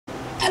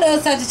Hello,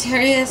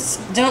 Sagittarius.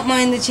 Don't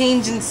mind the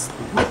change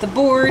with the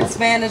boards.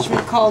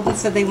 Management called and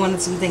said they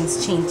wanted some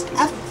things changed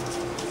up.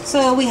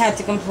 So we had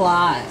to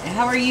comply.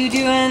 How are you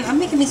doing? I'm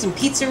making me some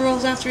pizza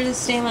rolls after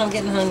this day when I'm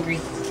getting hungry.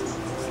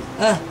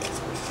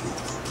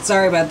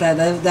 Sorry about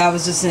that. That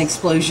was just an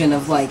explosion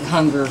of, like,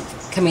 hunger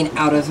coming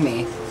out of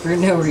me for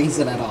no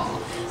reason at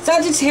all.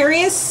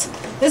 Sagittarius,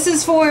 this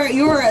is for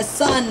your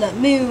sun,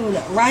 moon,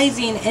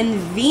 rising, and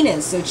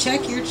Venus. So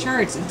check your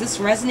charts. If this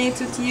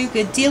resonates with you,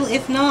 good deal.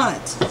 If not,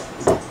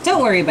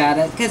 don't worry about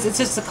it, because it's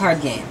just a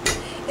card game.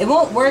 It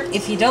won't work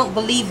if you don't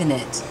believe in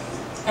it.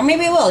 Or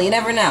maybe it will. You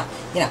never know.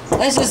 You know,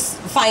 let's just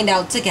find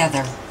out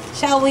together.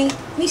 Shall we?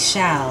 We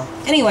shall.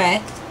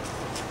 Anyway,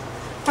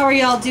 how are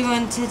y'all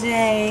doing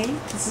today?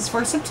 This is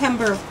for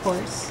September, of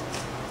course.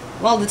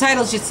 Well, the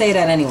title should say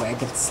that anyway,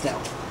 but still.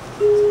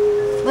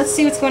 Let's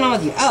see what's going on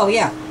with you. Oh,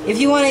 yeah. If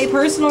you want a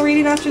personal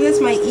reading after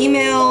this, my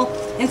email,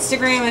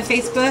 Instagram, and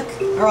Facebook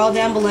are all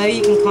down below.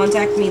 You can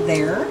contact me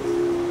there.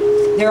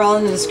 They're all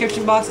in the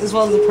description box, as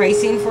well as the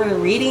pricing for the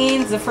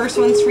readings. The first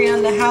one's free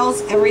on the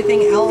house.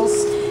 Everything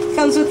else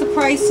comes with the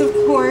price, of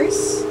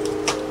course.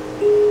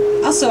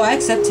 Also, I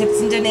accept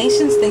tips and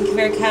donations. Thank you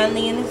very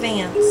kindly in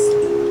advance.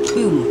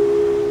 Boom.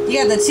 You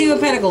got the Two of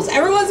Pentacles.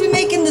 Everyone's been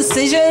making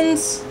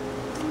decisions.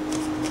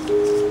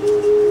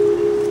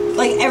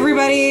 Like,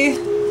 everybody,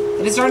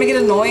 it is starting to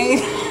get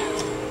annoying.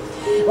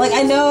 Like,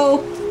 I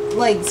know,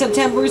 like,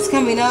 September's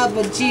coming up,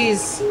 but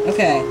geez.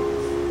 Okay.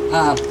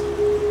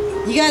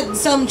 You got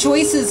some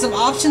choices, some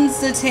options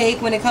to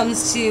take when it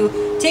comes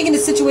to taking a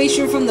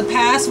situation from the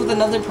past with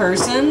another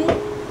person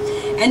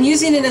and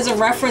using it as a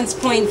reference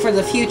point for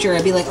the future.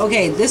 I'd be like,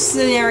 okay, this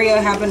scenario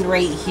happened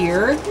right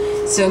here,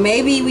 so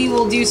maybe we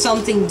will do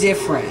something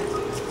different.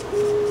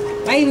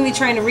 Might even be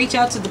trying to reach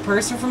out to the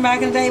person from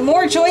back in the day.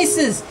 More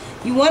choices!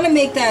 You want to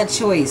make that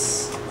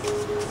choice.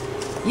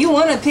 You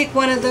want to pick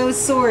one of those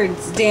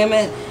swords, damn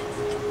it.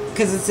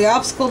 Because it's the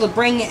obstacle to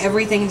bring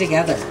everything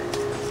together.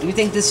 You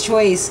think this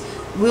choice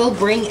will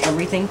bring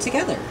everything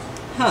together.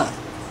 Huh.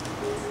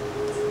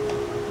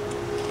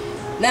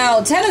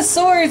 Now, Ten of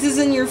Swords is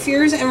in your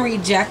fears and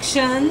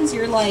rejections.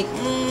 You're like,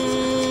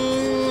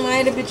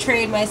 might have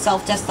betrayed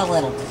myself just a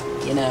little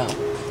bit, you know.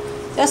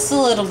 Just a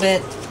little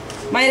bit.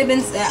 Might have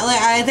been,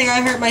 like, I think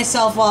I hurt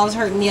myself while I was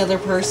hurting the other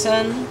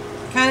person.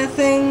 Kind of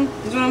thing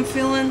is what I'm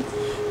feeling.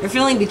 You're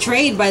feeling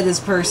betrayed by this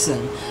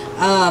person.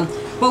 But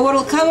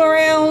what'll come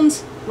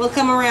around will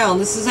come around.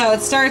 This is how it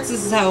starts.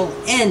 This is how it'll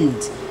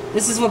end.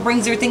 This is what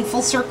brings everything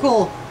full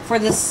circle for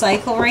this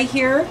cycle right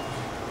here.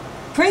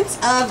 Prince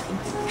of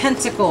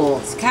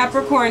Pentacles.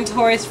 Capricorn,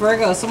 Taurus,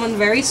 Virgo. Someone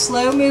very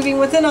slow moving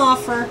with an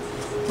offer.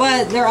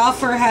 But their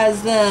offer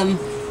has them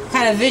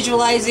kind of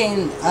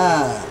visualizing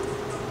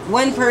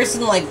one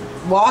person like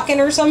walking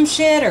or some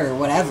shit or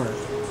whatever.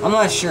 I'm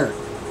not sure.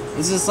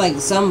 It's just like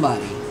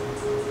somebody.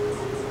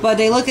 But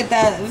they look at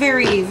that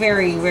very,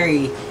 very,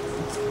 very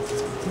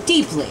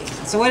deeply.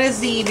 So what is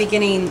the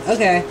beginning?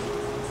 Okay.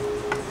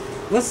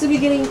 What's the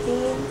beginning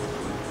theme?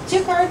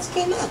 Two cards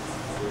came up.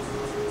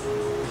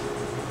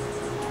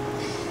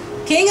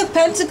 King of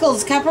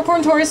Pentacles,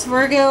 Capricorn, Taurus,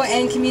 Virgo,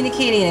 and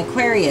communicating,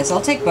 Aquarius.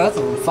 I'll take both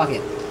of them. Fuck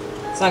it.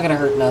 It's not gonna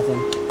hurt nothing.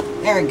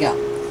 There we go.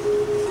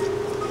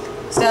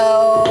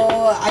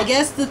 So, I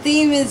guess the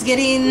theme is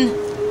getting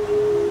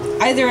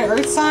either an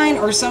earth sign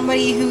or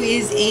somebody who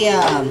is a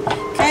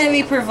kind of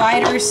a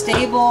provider,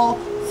 stable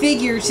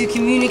figure to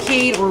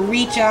communicate or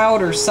reach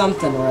out or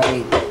something,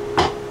 right?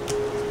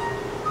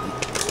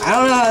 I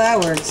don't know how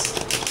that works.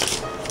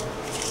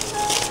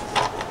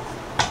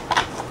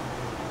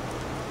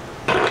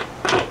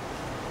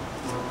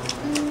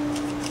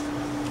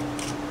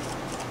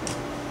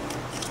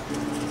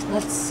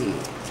 Let's see.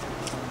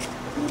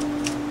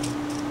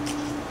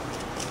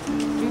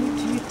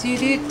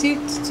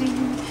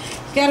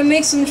 You gotta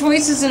make some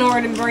choices in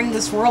order to bring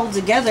this world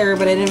together,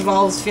 but it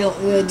involves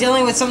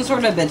dealing with some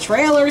sort of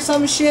betrayal or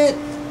some shit.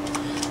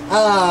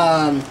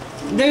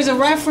 There's a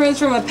reference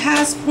from a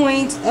past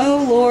point.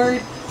 Oh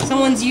Lord,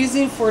 someone's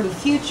using for the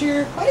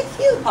future. Quite a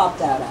few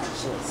popped out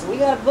actually, so we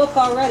got a book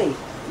already,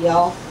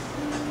 y'all.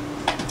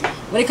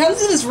 When it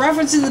comes to this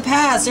reference to the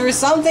past, there was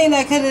something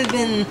that could have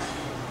been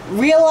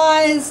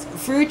realized,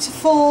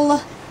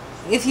 fruitful,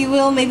 if you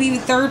will, maybe even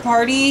third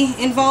party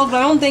involved, but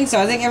I don't think so.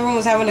 I think everyone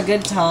was having a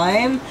good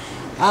time.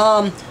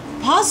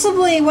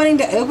 Possibly wanting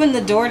to open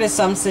the door to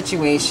some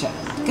situation.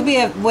 Could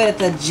be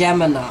with a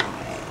Gemini.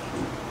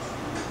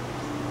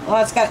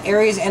 Well, it's got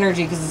Aries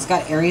energy because it's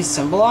got Aries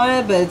symbol on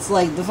it, but it's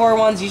like the Four of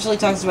Wands usually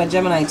talks about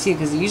Gemini too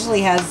because it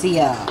usually has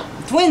the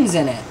twins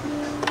in it.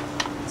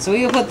 So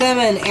we will put them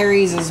in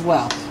Aries as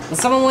well. But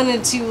someone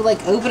wanted to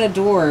like open a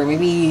door,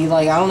 maybe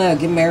like, I don't know,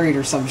 get married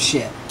or some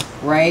shit,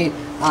 right?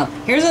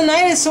 Here's a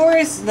Knight of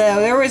Swords though.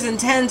 There was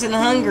intent and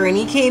hunger, and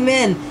he came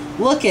in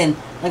looking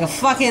like a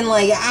fucking,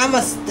 like, I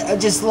must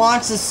just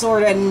launch the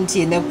sword into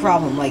you, no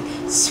problem. Like,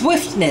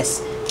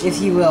 swiftness, if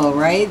you will,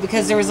 right?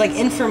 Because there was, like,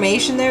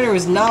 information there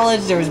was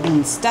knowledge, there was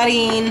been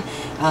studying,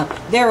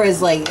 there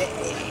was, like,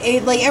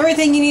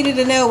 everything you needed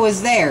to know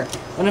was there.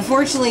 But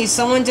unfortunately,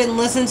 someone didn't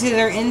listen to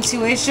their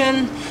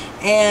intuition,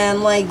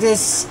 And like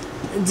this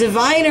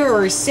diviner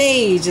or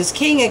sage, this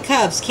King of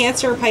Cups,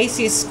 Cancer,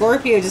 Pisces,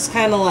 Scorpio, just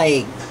kind of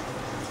like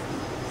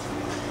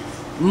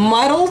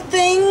muddled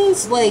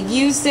things, like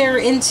use their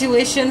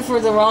intuition for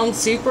the wrong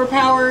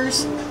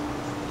superpowers,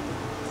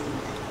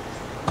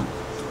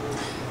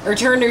 or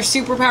turn their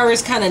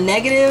superpowers kind of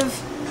negative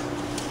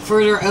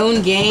for their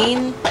own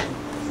gain.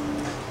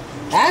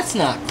 That's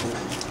not cool.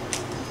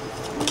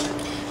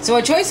 So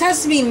a choice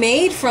has to be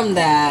made from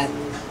that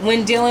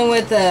when dealing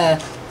with the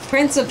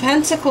Prince of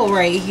Pentacles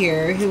right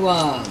here, who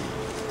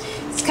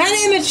it's kind of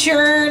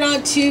immature,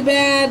 not too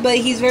bad, but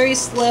he's very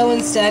slow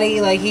and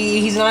steady. Like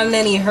he's not in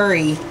any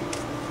hurry,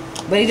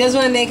 but he does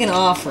want to make an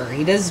offer.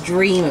 He does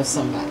dream of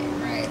somebody,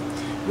 right?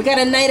 We got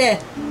a Knight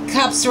of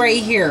Cups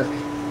right here.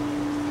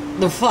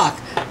 The fuck,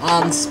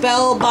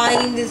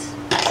 spellbind,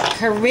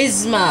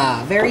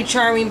 charisma, very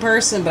charming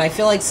person, but I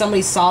feel like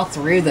somebody saw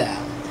through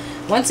them.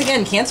 Once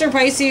again, Cancer,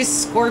 Pisces,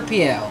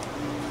 Scorpio,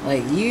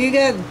 like you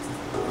got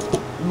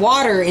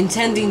water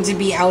intending to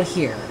be out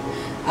here.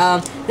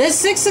 This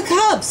Six of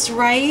Cups,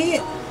 right?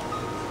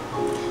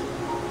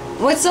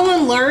 What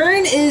someone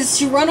learned is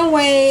to run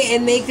away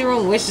and make their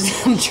own wishes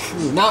come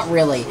true. Not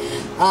really.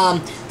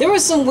 There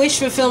was some wish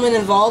fulfillment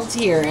involved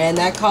here, and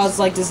that caused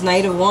like this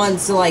Knight of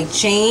Wands to like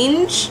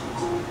change,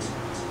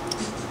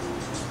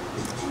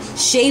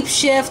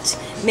 shapeshift,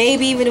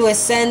 maybe even to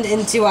ascend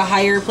into a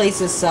higher place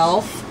of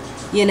self.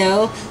 You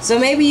know, so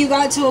maybe you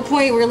got to a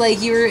point where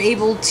like you were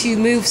able to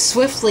move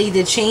swiftly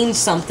to change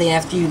something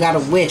after you got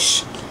a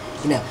wish.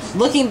 You know,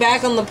 looking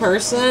back on the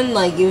person,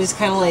 like it was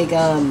kind of like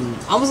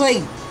almost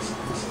like,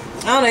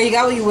 I don't know, you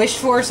got what you wished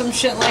for or some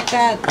shit like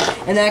that,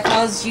 and that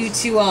caused you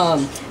to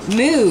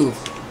move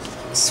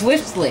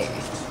swiftly.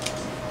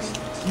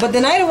 But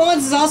the Knight of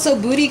Wands is also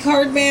booty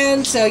card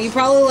man, so you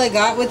probably like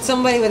got with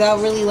somebody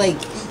without really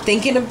like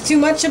thinking of too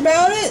much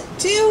about it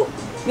too.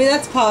 I mean,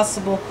 that's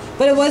possible.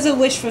 But it was a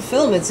wish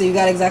fulfillment, so you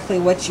got exactly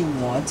what you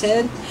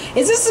wanted.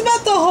 Is this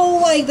about the whole,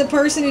 like, the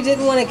person who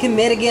didn't want to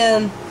commit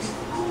again?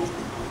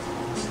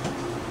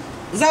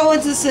 Is that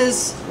what this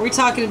is? We're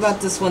talking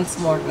about this once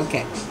more.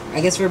 Okay. I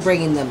guess we're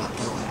bringing them up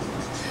or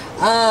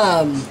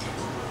whatever.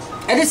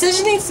 A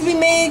decision needs to be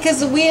made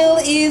because the wheel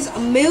is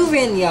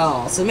moving,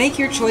 y'all. So make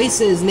your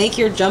choices. Make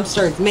your jump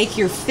starts. Make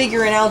your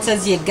figuring outs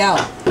as you go.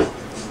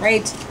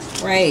 Right?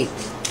 Right.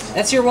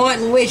 That's your want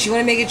and wish. You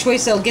want to make a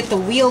choice that'll get the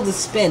wheel to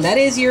spin. That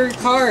is your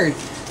card,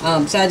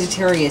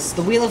 Sagittarius.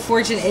 The Wheel of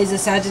Fortune is a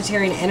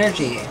Sagittarian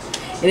energy.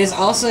 It is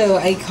also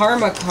a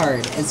karma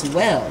card as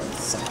well.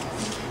 So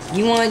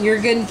you want your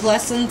good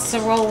blessings to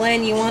roll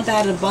in. You want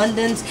that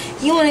abundance.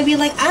 You want to be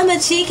like, I'm a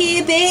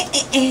cheeky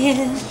bitch.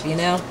 You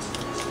know?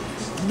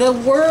 The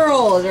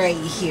World right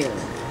here.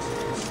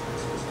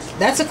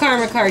 That's a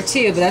karma card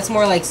too, but that's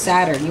more like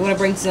Saturn. You want to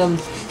bring some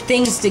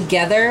things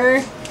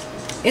together.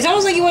 It's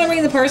almost like you want to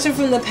bring the person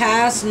from the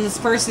past and this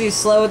person who's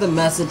slow with a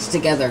message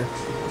together.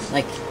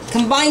 Like,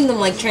 combine them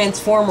like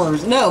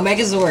Transformers. No,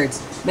 Megazords.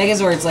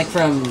 Megazords, like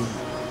from...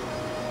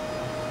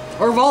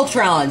 Or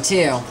Voltron,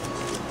 too.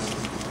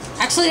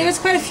 Actually, there's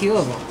quite a few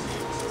of them.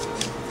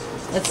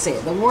 Let's see.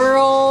 The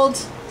World.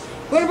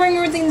 You want to bring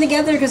everything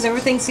together because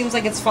everything seems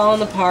like it's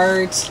falling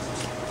apart.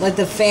 Like,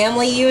 the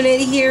family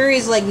unit here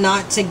is, like,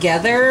 not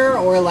together.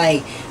 Or,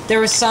 like... There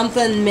was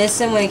something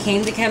missing when it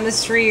came to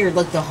chemistry, or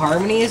like the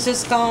harmony is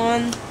just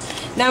gone.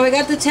 Now we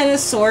got the Ten of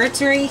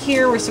Swords right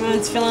here, where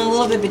someone's feeling a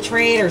little bit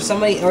betrayed, or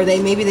somebody, or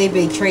maybe they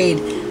betrayed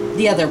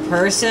the other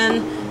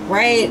person,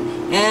 right?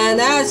 And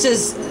that's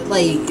just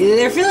like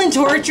they're feeling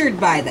tortured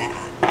by that.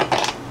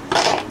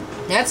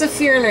 That's a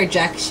fear and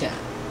rejection.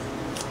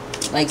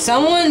 Like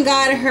someone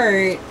got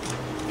hurt,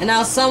 and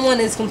now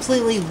someone is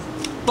completely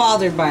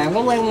bothered by it. I'm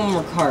gonna lay one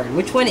more card.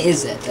 Which one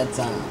is it? That's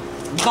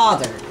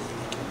bothered.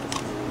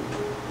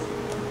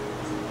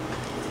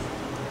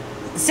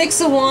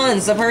 Six of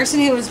Wands, the person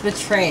who was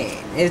betrayed.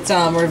 It's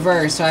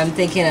reversed, so I'm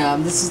thinking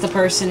this is the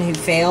person who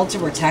failed to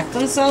protect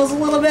themselves a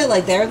little bit.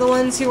 Like they're the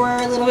ones who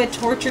are a little bit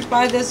tortured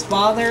by this,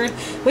 bothered,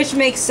 which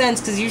makes sense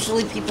because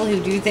usually people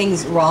who do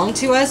things wrong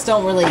to us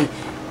don't really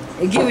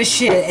give a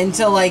shit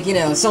until, like, you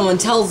know, someone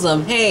tells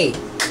them, hey,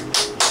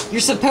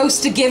 you're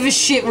supposed to give a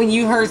shit when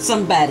you hurt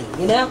somebody,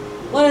 you know?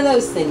 One of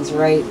those things,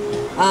 right?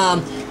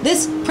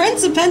 This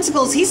Prince of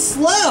Pentacles, he's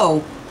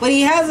slow, but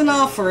he has an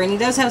offer, and he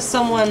does have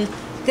someone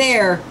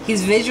there.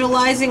 He's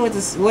visualizing with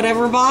this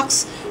whatever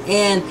box,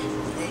 and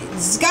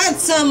it's got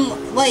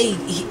some like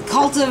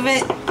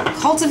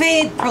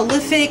cultivate,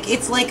 prolific.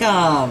 It's like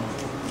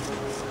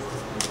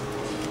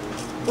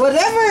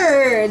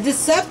whatever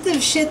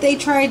deceptive shit they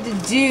tried to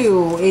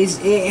do is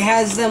it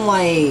has them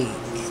like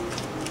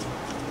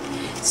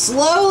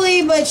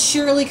slowly but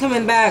surely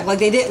coming back. Like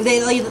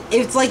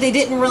it's like they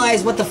didn't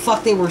realize what the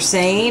fuck they were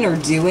saying or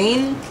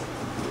doing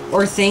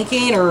or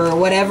thinking or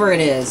whatever it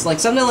is. Like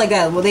something like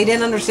that. Well, they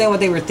didn't understand what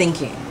they were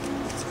thinking.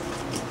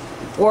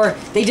 Or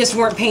they just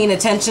weren't paying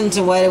attention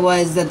to what it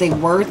was that they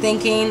were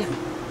thinking.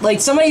 Like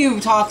somebody who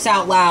talks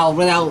out loud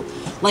without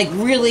like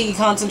really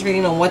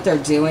concentrating on what they're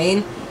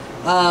doing.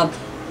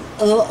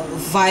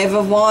 Five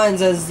of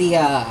Wands as the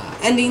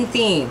ending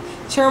theme.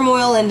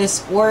 turmoil and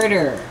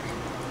disorder.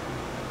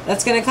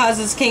 That's going to cause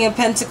this King of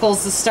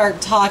Pentacles to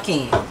start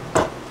talking.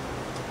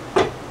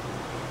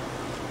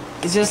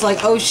 It's just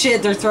like, oh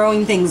shit, they're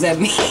throwing things at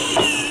me.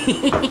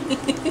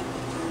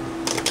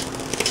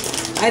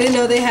 I didn't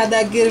know they had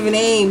that good of an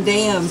aim,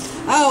 damn.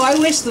 Oh, I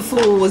wish the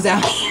Fool was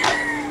out here.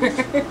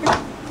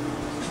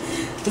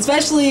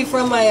 Especially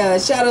from my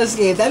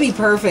Shadowscape. That'd be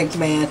perfect,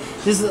 man.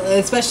 Just,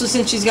 especially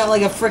since she's got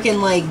like a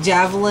freaking like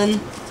javelin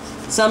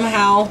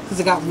somehow, because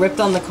it got ripped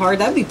on the card.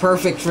 That'd be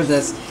perfect for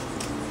this.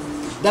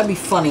 That'd be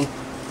funny.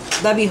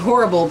 That'd be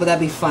horrible, but that'd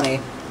be funny.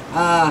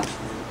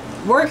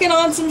 Working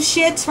on some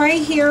shits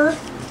right here.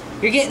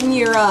 You're getting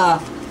your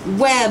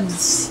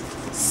webs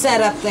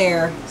set up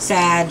there,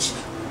 Sag.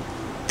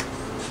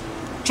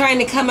 Trying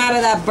to come out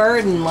of that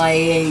burden,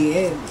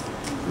 like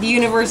the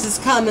universe has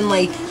come and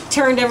like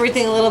turned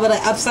everything a little bit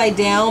upside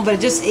down,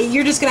 but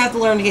you're just gonna have to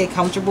learn to get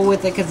comfortable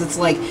with it, because it's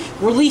like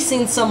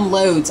releasing some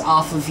loads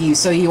off of you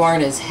so you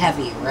aren't as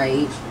heavy,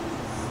 right?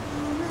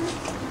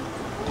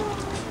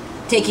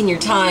 Taking your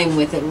time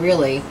with it,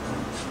 really.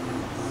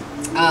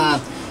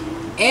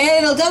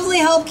 And it'll definitely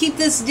help keep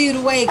this dude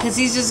away, because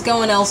he's just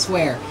going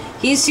elsewhere.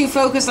 He's too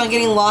focused on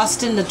getting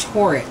lost in the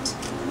turret.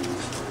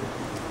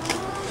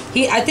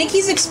 I think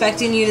he's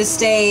expecting you to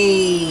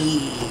stay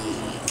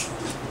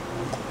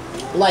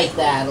like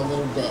that a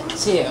little bit,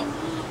 too.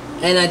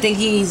 And I think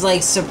he's,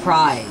 like,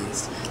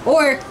 surprised.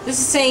 Or, this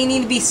is saying you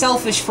need to be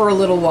selfish for a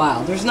little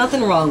while. There's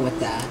nothing wrong with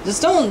that.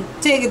 Just don't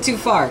take it too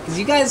far, because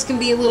you guys can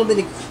be a little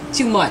bit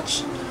too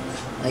much.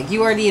 Like,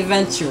 you are the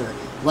adventurer.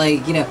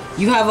 Like, you know,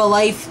 you have a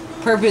life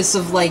purpose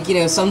of, like, you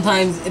know,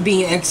 sometimes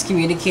being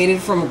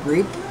excommunicated from a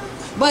group.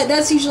 But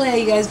that's usually how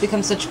you guys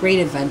become such great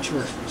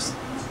adventurers.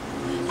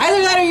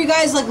 Either that or you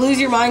guys, like, lose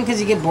your mind because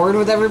you get bored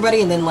with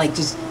everybody and then, like,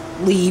 just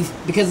leave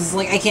because it's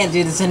like, I can't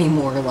do this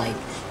anymore. Like,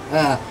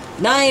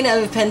 9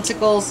 of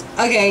Pentacles.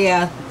 Okay,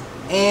 yeah.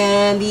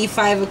 And the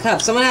 5 of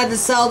Cups. Someone had to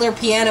sell their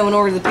piano in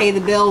order to pay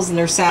the bills and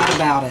they're sad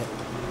about it.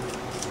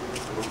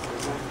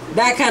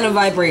 That kind of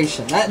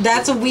vibration.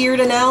 That's a weird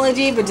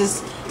analogy, but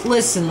just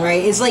listen,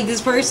 right? It's like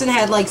this person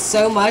had like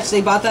so much.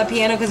 They bought that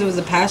piano because it was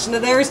a passion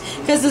of theirs.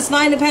 Because this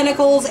 9 of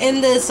Pentacles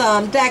in this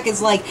deck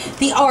is like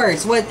the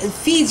arts, what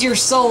feeds your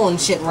soul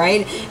and shit,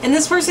 right? And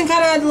this person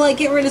kind of had to like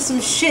get rid of some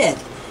shit.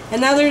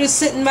 And now they're just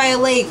sitting by a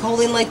lake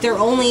holding like their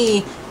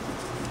only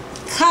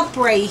cup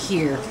right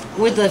here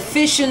with a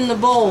fish in the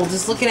bowl,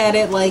 just looking at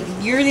it like,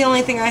 you're the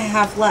only thing I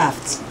have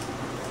left.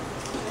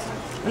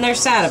 And they're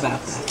sad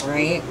about that,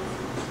 right?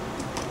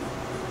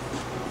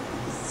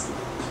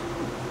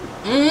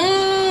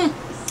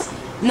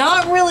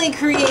 Not really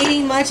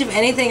creating much of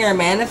anything or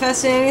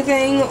manifesting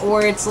anything,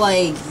 or it's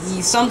like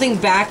something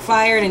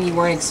backfired and you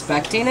weren't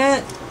expecting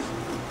it.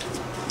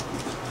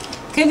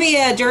 Could be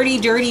a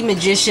dirty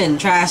magician,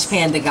 trash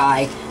panda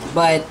guy,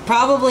 but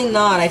probably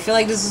not. I feel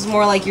like this is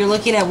more like you're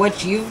looking at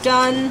what you've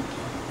done,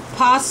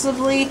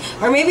 possibly.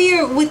 Or maybe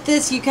you're, with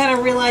this, you kind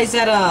of realize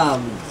that,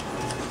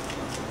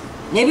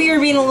 maybe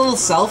you're being a little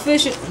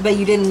selfish, but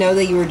you didn't know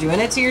that you were doing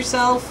it to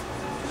yourself.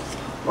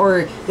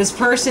 Or this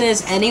person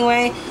is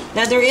anyway.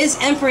 Now there is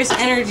Empress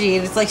energy,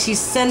 and it's like she's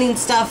sending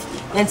stuff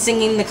and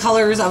singing the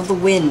colors of the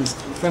wind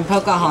from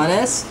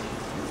Pocahontas.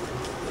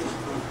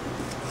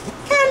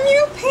 Can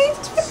you paint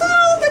with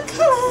all the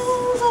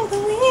colors of the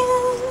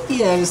wind?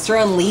 You know, just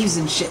throwing leaves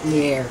and shit in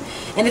the air.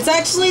 And it's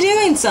actually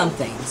doing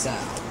something, so.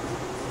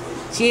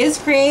 She is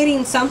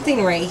creating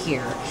something right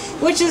here,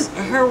 which is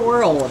her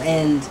world,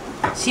 and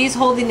she's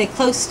holding it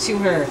close to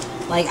her.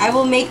 Like, I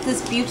will make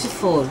this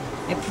beautiful,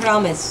 I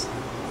promise.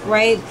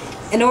 Right?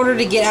 In order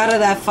to get out of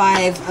that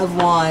 5 of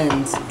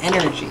Wands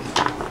energy.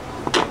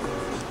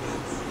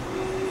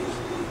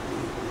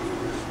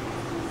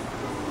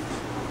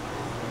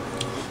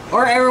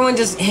 Or everyone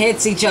just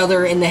hits each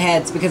other in the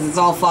heads because it's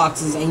all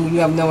foxes and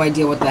you have no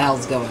idea what the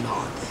hell's going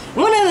on.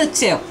 One of the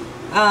two.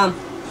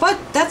 But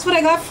that's what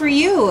I got for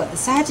you,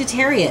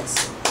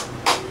 Sagittarius.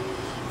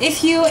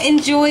 If you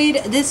enjoyed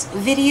this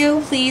video,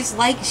 please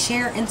like,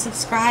 share, and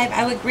subscribe.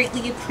 I would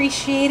greatly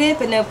appreciate it,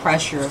 but no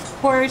pressure, of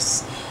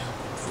course.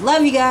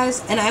 Love you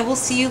guys, and I will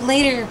see you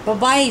later.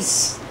 Bye-bye.